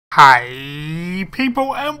Hi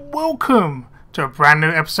people and welcome to a brand new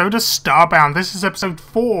episode of Starbound. This is episode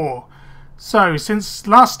 4. So since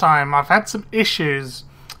last time I've had some issues.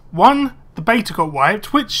 One, the beta got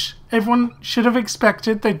wiped, which everyone should have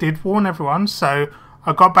expected. They did warn everyone, so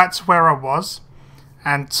I got back to where I was.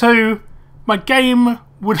 And two, my game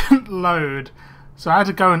wouldn't load. So I had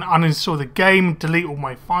to go and uninstall the game, delete all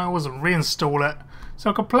my files and reinstall it so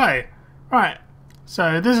I could play. Right,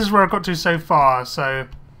 so this is where I got to so far. So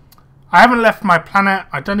I haven't left my planet.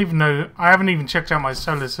 I don't even know. I haven't even checked out my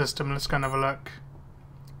solar system. Let's go and have a look.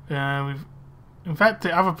 In fact,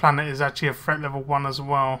 the other planet is actually a threat level 1 as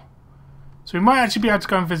well. So we might actually be able to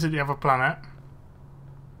go and visit the other planet.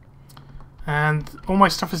 And all my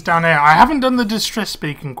stuff is down here. I haven't done the distress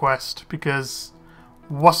beacon quest because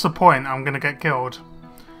what's the point? I'm going to get killed.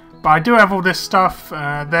 But I do have all this stuff.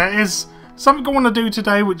 There is something I want to do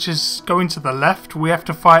today, which is going to the left. We have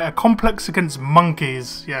to fight a complex against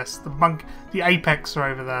monkeys. Yes, the apex are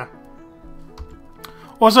over there.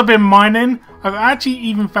 Also been mining. I've actually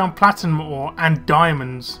even found platinum ore and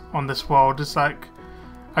diamonds on this world. It's like,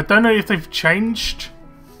 I don't know if they've changed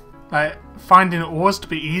like finding ores to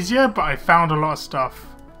be easier, but I found a lot of stuff.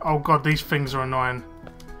 Oh god, these things are annoying.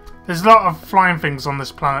 There's a lot of flying things on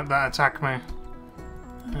this planet that attack me.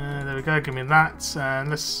 There we go, give me that.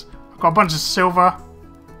 I've got a bunch of silver.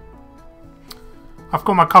 I've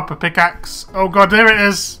got my copper pickaxe. Oh god, there it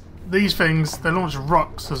is. These things, they launch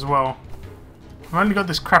rocks as well. I've only got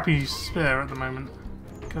this crappy spear at the moment.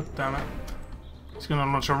 God damn it. It's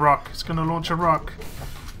gonna launch a rock. It's gonna launch a rock.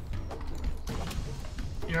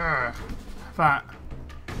 Yeah. That.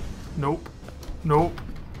 Nope. Nope.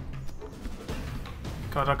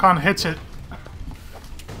 God, I can't hit it.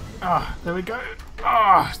 Ah, there we go.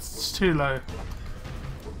 Ah, it's too low.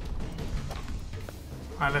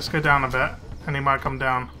 Alright, let's go down a bit. And he might come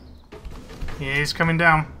down. Yeah, he's coming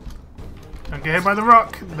down. Don't get hit by the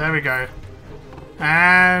rock. There we go.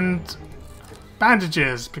 And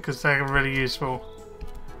bandages, because they're really useful.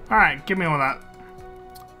 Alright, give me all that.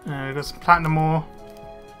 We've got some platinum ore.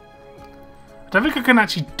 I don't think I can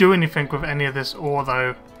actually do anything with any of this ore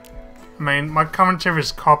though. I mean, my current tier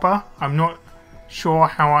is copper. I'm not sure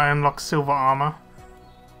how I unlock silver armor.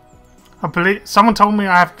 I believe someone told me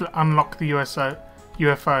I have to unlock the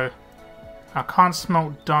UFO. I can't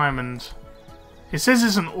smelt diamond. It says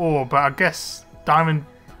it's an ore, but I guess diamond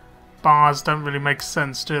bars don't really make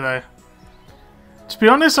sense, do they? To be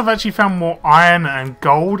honest, I've actually found more iron and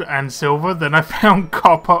gold and silver than I found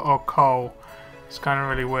copper or coal. It's kind of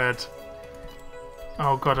really weird.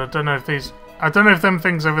 Oh god, I don't know if them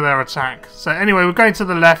things over there attack. So anyway, we're going to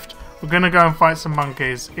the left. We're going to go and fight some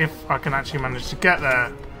monkeys if I can actually manage to get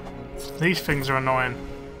there. These things are annoying.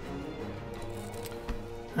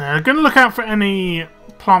 We're going to look out for any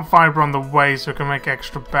plant fibre on the way so we can make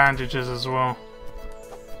extra bandages as well.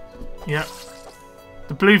 Yep.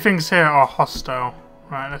 The blue things here are hostile.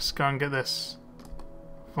 Right, let's go and get this.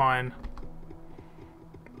 Fine.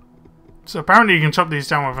 So apparently you can chop these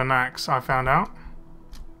down with an axe, I found out.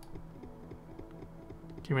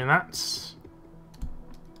 Give me that.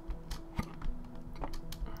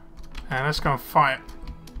 And let's go and fight.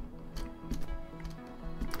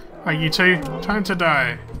 Right, you two, time to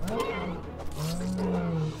die.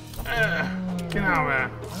 Get out of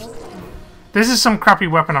there. This is some crappy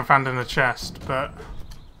weapon I found in the chest, but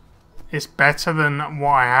it's better than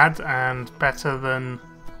what I had and better than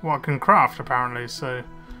what I can craft apparently. So,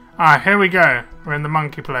 here we go. We're in the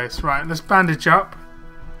monkey place. Right, let's bandage up.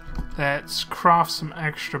 Let's craft some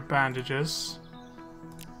extra bandages.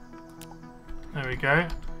 There we go.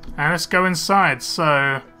 And let's go inside.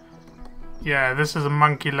 So, yeah, this is a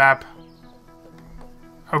monkey lab.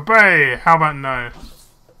 Obey! How about no?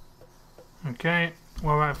 Okay,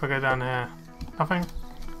 what about if I go down here? Nothing?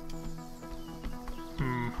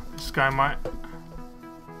 This guy might...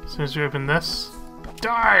 As soon as we open this...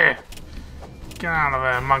 Die! Get out of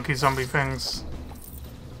there, monkey zombie things.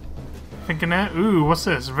 Thinking there? Ooh, what's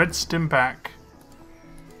this? Red stim pack.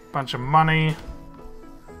 Bunch of money.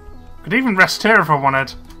 Could even rest here if I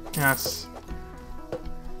wanted. Yes.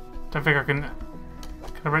 Don't think I can...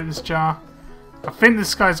 Can I break this jar? I think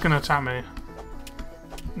this guy's going to attack me.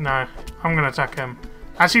 No, I'm going to attack him.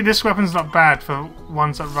 Actually, this weapon's not bad for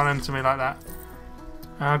ones that run into me like that.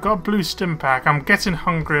 I've got a blue stim pack. I'm getting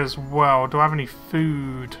hungry as well. Do I have any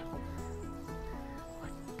food?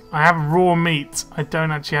 I have raw meat. I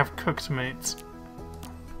don't actually have cooked meat.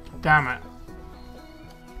 Damn it.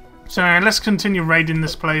 So let's continue raiding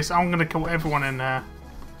this place. I'm going to kill everyone in there.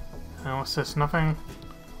 What's this? Nothing.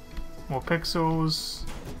 More pixels.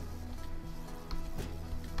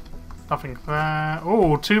 Nothing there.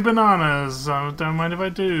 Oh, 2 bananas. Don't mind if I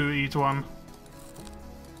do eat one.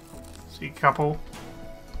 See a couple.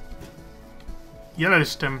 Yellow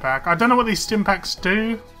stim pack. I don't know what these stim packs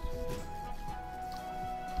do.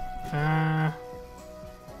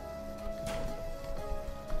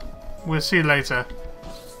 We'll see later.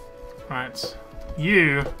 Right.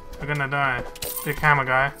 You are gonna die. Big hammer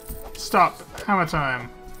guy. Stop. Hammer time.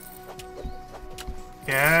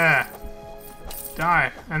 Yeah.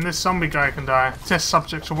 Die. And this zombie guy can die. Test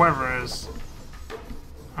subject to whatever it is.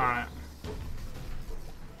 Alright.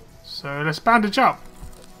 So let's bandage up.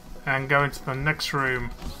 And go into the next room.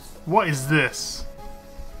 What is this?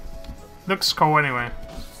 Looks cool anyway.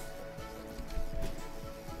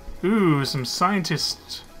 Ooh, some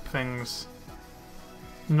scientist things.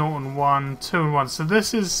 0 and 1, 2 and 1. So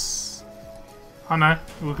this is... I know.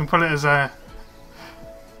 We can put it as a...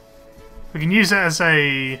 We can use it as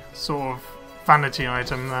a sort of vanity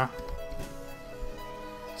item there.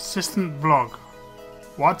 Assistant blog.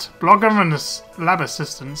 What? Blogger and lab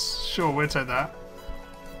assistants? Sure, we'll take that.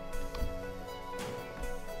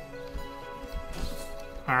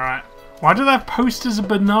 Alright. Why do they have posters of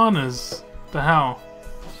bananas? The hell?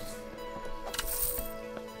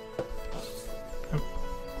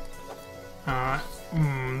 Alright.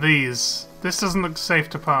 These. This doesn't look safe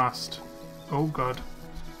to pass. Oh god.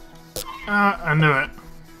 I knew it.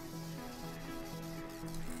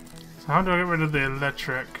 So how do I get rid of the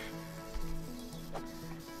electric?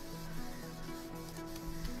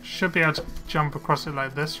 Should be able to jump across it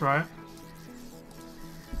like this, right?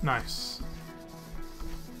 Nice.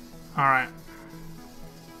 Alright.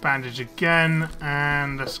 Bandage again,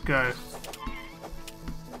 and let's go.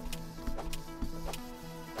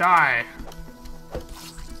 Die!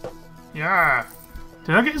 Yeah!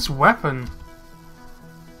 Did I get his weapon?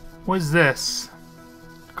 What is this?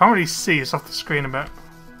 I can't really see, it's off the screen a bit.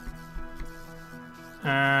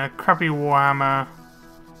 Crappy warhammer.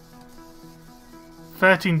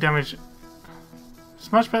 13 damage.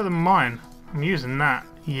 It's much better than mine. I'm using that.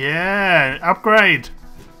 Yeah! Upgrade!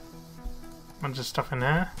 Bunch of stuff in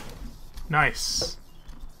here. Nice.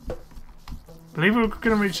 Believe we're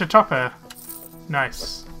going to reach the top here.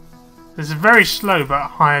 Nice. This is very slow but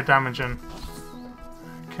higher damaging.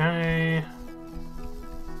 Okay.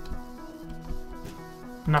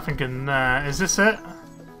 Nothing in there. Is this it?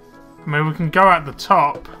 I mean, we can go at the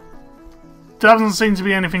top. Doesn't seem to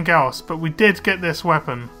be anything else, but we did get this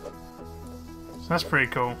weapon. So that's pretty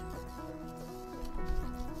cool.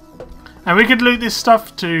 And we could loot this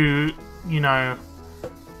stuff to, you know,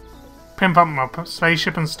 pimp up my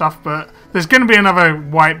spaceship and stuff, but there's going to be another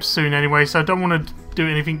wipe soon anyway, so I don't want to do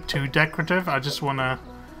anything too decorative. I just want to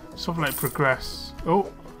sort of like progress.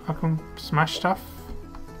 Oh, I can smash stuff.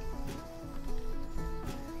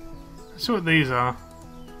 Let's see what these are.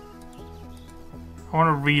 I want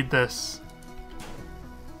to read this.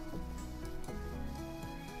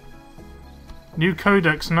 New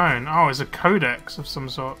codex known. Oh, it's a codex of some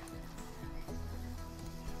sort.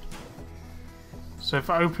 So if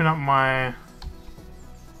I open up my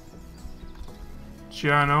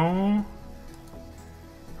journal,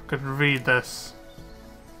 I could read this.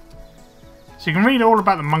 So you can read all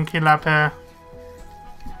about the monkey lab here.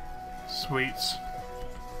 Sweet.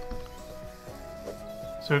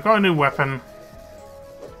 So we've got a new weapon.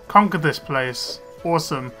 Conquered this place.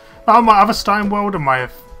 Awesome. On my other Stein world, on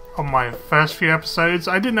my first few episodes,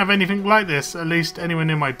 I didn't have anything like this, at least anywhere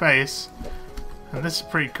near my base. And this is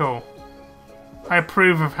pretty cool. I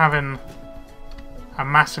approve of having a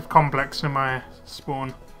massive complex in my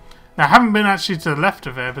spawn. Now I haven't been actually to the left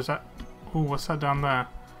of it, but that... Ooh, what's that down there?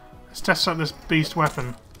 Let's test out this beast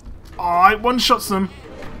weapon. Oh, it one-shots them!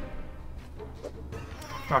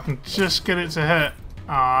 If I can just get it to hit.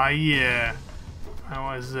 Ah, yeah. Now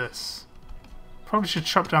what is this? Probably should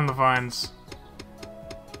chop down the vines.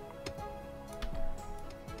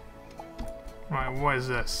 Right, what is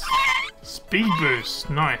this? Speed boost,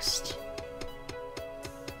 nice.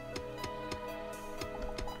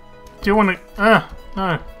 Do you want to...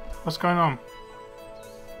 no. What's going on?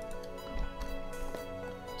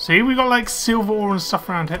 See, we got like silver ore and stuff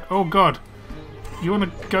around here. Oh god. You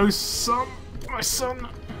want to go some? My son.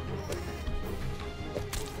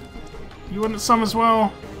 You want some as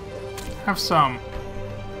well? Have some.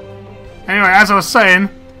 Anyway, as I was saying,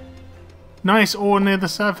 nice ore near the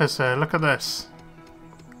surface here. Look at this.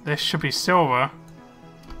 This should be silver.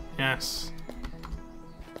 Yes.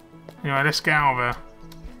 Anyway, let's get out of here.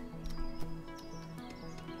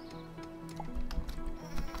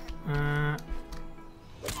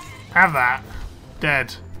 Have that.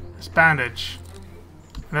 Dead. Let's bandage.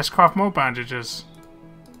 Let's craft more bandages.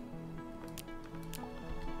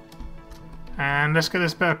 And let's get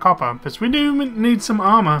this bit of copper, because we do need some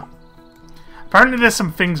armor. Apparently there's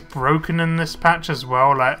some things broken in this patch as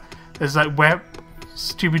well, like there's like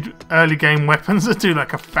stupid early game weapons that do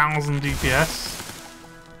like 1000 DPS.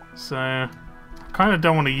 So I kind of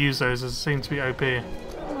don't want to use those as it seems to be OP. You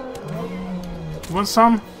want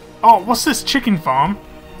some? Oh, what's this chicken farm?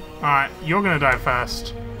 Alright, you're gonna die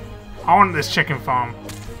first. I want this chicken farm.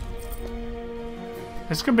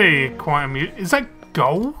 This could be quite amusing. Is that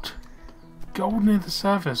gold? Gold near the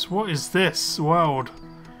surface. What is this world?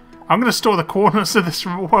 I'm going to store the coordinates of this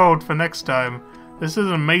world for next time. This is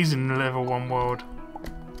an amazing level 1 world.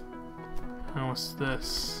 And what's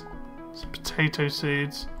this? Some potato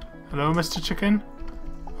seeds. Hello, Mr. Chicken.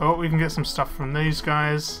 Oh, we can get some stuff from these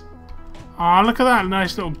guys. Ah, look at that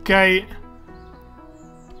nice little gate.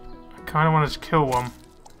 I kind of wanted to kill one.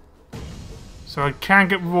 So I can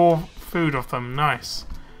get raw food off them. Nice.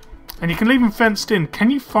 And you can leave them fenced in. Can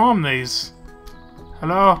you farm these?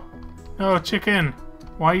 Hello? Oh, chicken.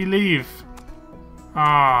 Why you leave?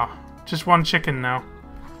 Ah, just one chicken now.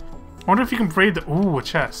 I wonder if you can breed the... Ooh, a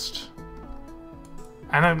chest.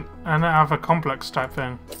 And have a complex type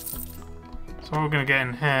thing. So what we're going to get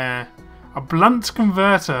in here. A blunt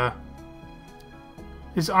converter.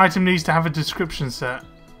 This item needs to have a description set.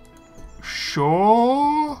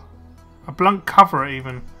 Sure? A blunt cover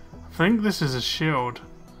even. I think this is a shield.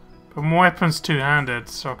 But my weapon's two-handed,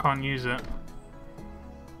 so I can't use it.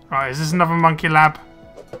 Right, is this another monkey lab?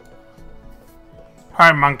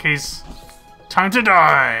 Alright, monkeys. Time to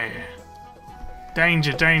die!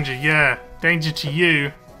 Danger, danger, yeah. Danger to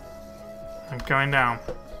you. I'm going down.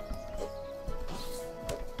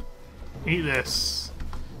 Eat this.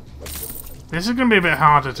 This is going to be a bit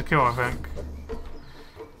harder to kill, I think.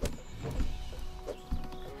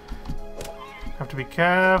 Have to be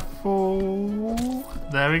careful.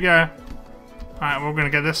 There we go. Alright, we're going to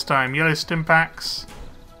get this time. Yellow stim packs.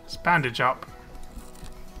 Let's bandage up.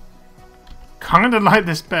 Kind of like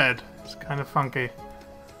this bed. It's kind of funky.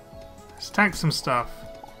 Let's tank some stuff.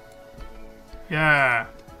 Yeah.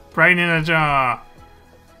 Brain in a jar.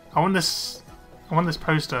 I want this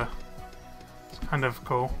poster. It's kind of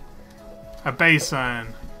cool. A base sign.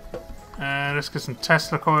 Let's get some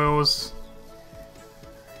Tesla coils.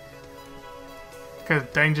 Get a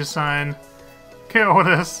danger sign. Get all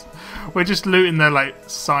this. We're just looting their like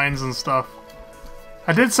signs and stuff.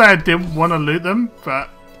 I did say I didn't want to loot them, but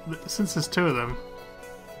since there's two of them.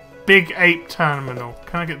 Big Ape Terminal.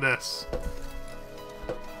 Can I get this?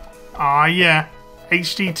 Ah, yeah.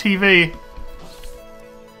 HD TV.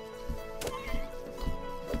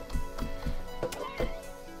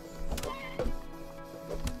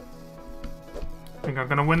 I think I'm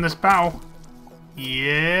gonna win this battle.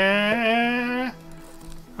 Yeah.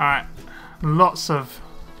 Alright. Lots of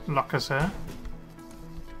lockers here.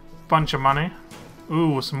 Bunch of money.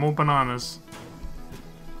 Ooh, some more bananas.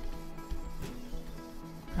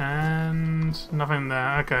 And nothing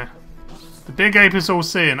there. Okay. The big ape is all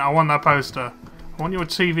seeing. I want that poster. I want your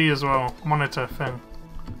TV as well. Monitor thing.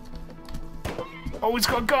 Oh, he's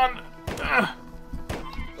got a gun! No!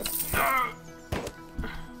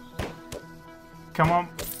 Come on.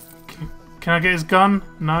 Can I get his gun?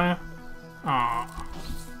 No? Ah.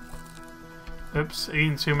 Oops,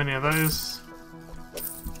 eating too many of those.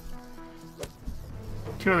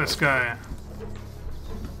 Kill this guy.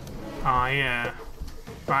 Ah, yeah.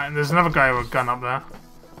 Right, and there's another guy with a gun up there.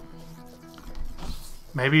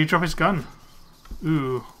 Maybe you drop his gun.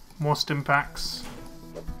 Ooh, more stim packs.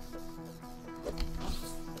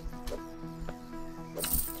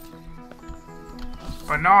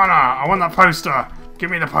 Banana! I want that poster!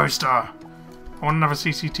 Give me the poster! I want another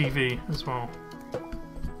CCTV as well.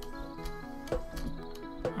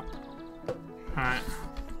 Alright,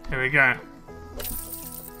 here we go.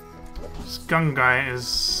 This gun guy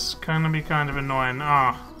is gonna be kind of annoying.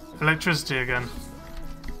 Ah, electricity again.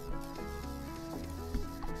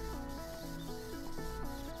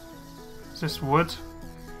 Is this wood?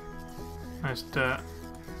 Nice dirt.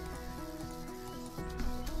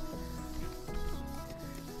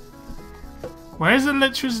 Where's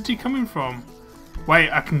electricity coming from? Wait,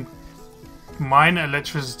 I can mine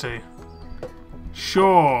electricity.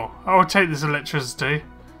 Sure, I'll take this electricity.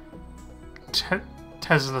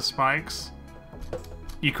 Tesla spikes.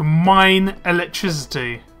 You can mine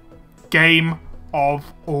electricity. Game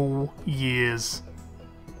of all years.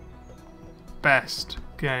 Best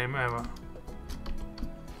game ever.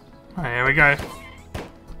 Right, here we go.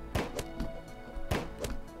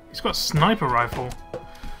 He's got a sniper rifle.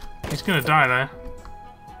 He's gonna die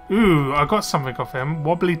though. Ooh, I got something off him.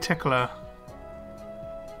 Wobbly tickler.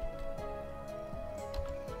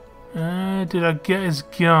 Did I get his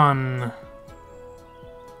gun?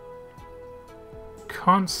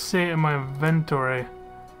 can't see it in my inventory.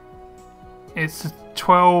 It's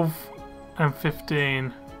 12 and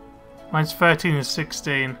 15. Mine's 13 and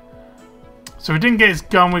 16. So we didn't get his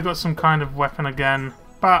gun, we got some kind of weapon again,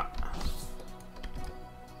 but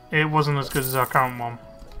it wasn't as good as our current one.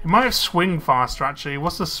 It might have swing faster actually.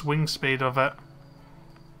 What's the swing speed of it?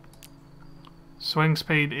 Swing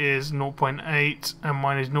speed is 0.8 and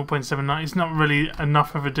mine is 0.79. It's not really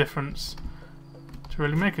enough of a difference to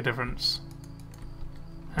really make a difference.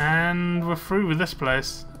 And we're through with this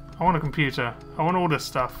place. I want a computer. I want all this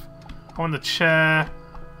stuff. I want the chair.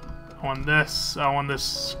 I want this. I want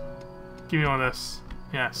this. Give me all this.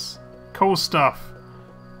 Yes. Cool stuff.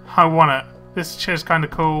 I want it. This chair's kind of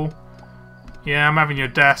cool. Yeah, I'm having your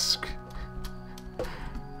desk.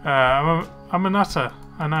 I'm a nutter.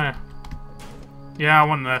 I know. Yeah, I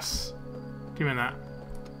want this. Give me that.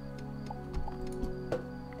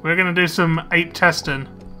 We're going to do some ape testing.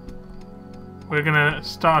 We're going to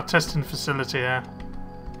start a testing facility here.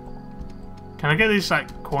 Can I get these,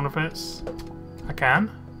 like, corner bits? I can.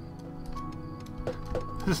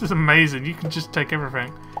 This is amazing. You can just take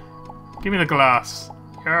everything. Give me the glass.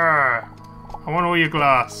 Yeah. I want all your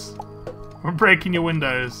glass. I'm breaking your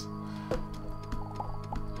windows.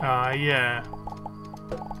 Yeah.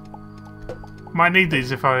 Might need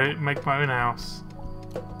these if I make my own house.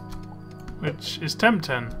 Which is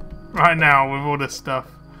tempting. Right now with all this stuff.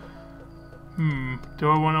 Do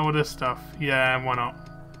I want all this stuff? Yeah, why not?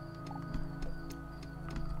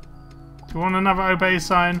 Do you want another obey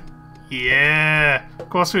sign? Yeah! Of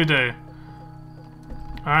course we do.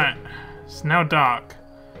 Alright. It's now dark.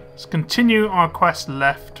 Let's continue our quest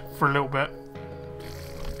left for a little bit.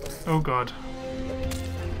 Oh god.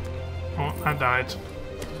 Oh, that died.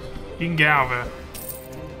 You can get out of here.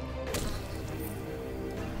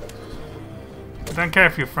 I don't care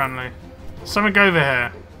if you're friendly. Something over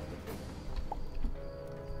here.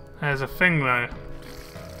 There's a thing though.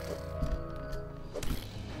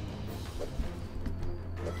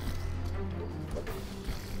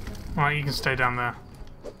 Right, you can stay down there.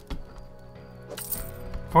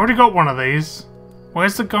 I've already got one of these.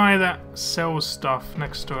 Where's the guy that sells stuff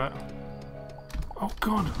next to it? Oh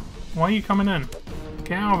god, why are you coming in?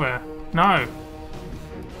 Get out of there. No.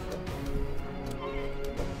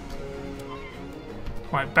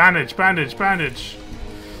 Right, bandage, bandage, bandage.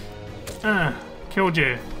 Killed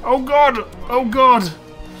you. Oh god! Oh god!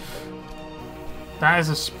 That is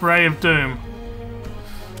a spray of doom.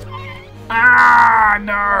 Ah,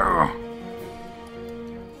 no!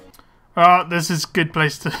 Well, this is a good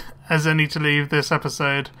place to, as any to leave this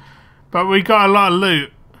episode. But we got a lot of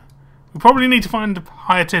loot. We probably need to find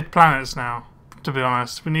higher tier planets now, to be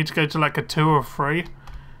honest. We need to go to like a 2 or 3.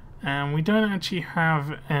 And we don't actually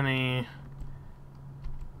have any...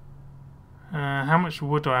 how much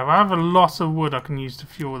wood do I have? I have a lot of wood I can use to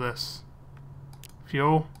fuel this.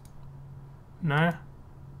 Fuel? No?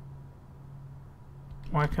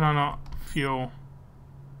 Why can I not fuel?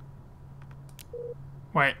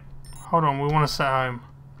 Wait, hold on, we want to set home.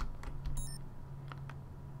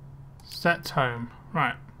 Set home.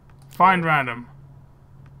 Right. Find random.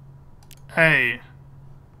 A.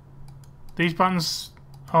 These buttons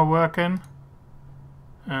are working.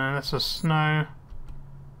 That's a snow.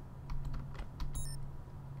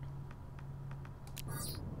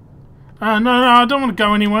 No, I don't want to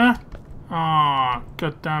go anywhere. Ah,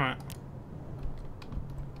 god damn it.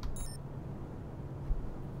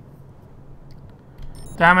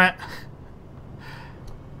 Damn it.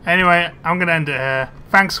 Anyway, I'm going to end it here.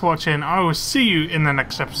 Thanks for watching. I will see you in the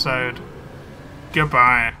next episode.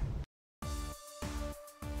 Goodbye.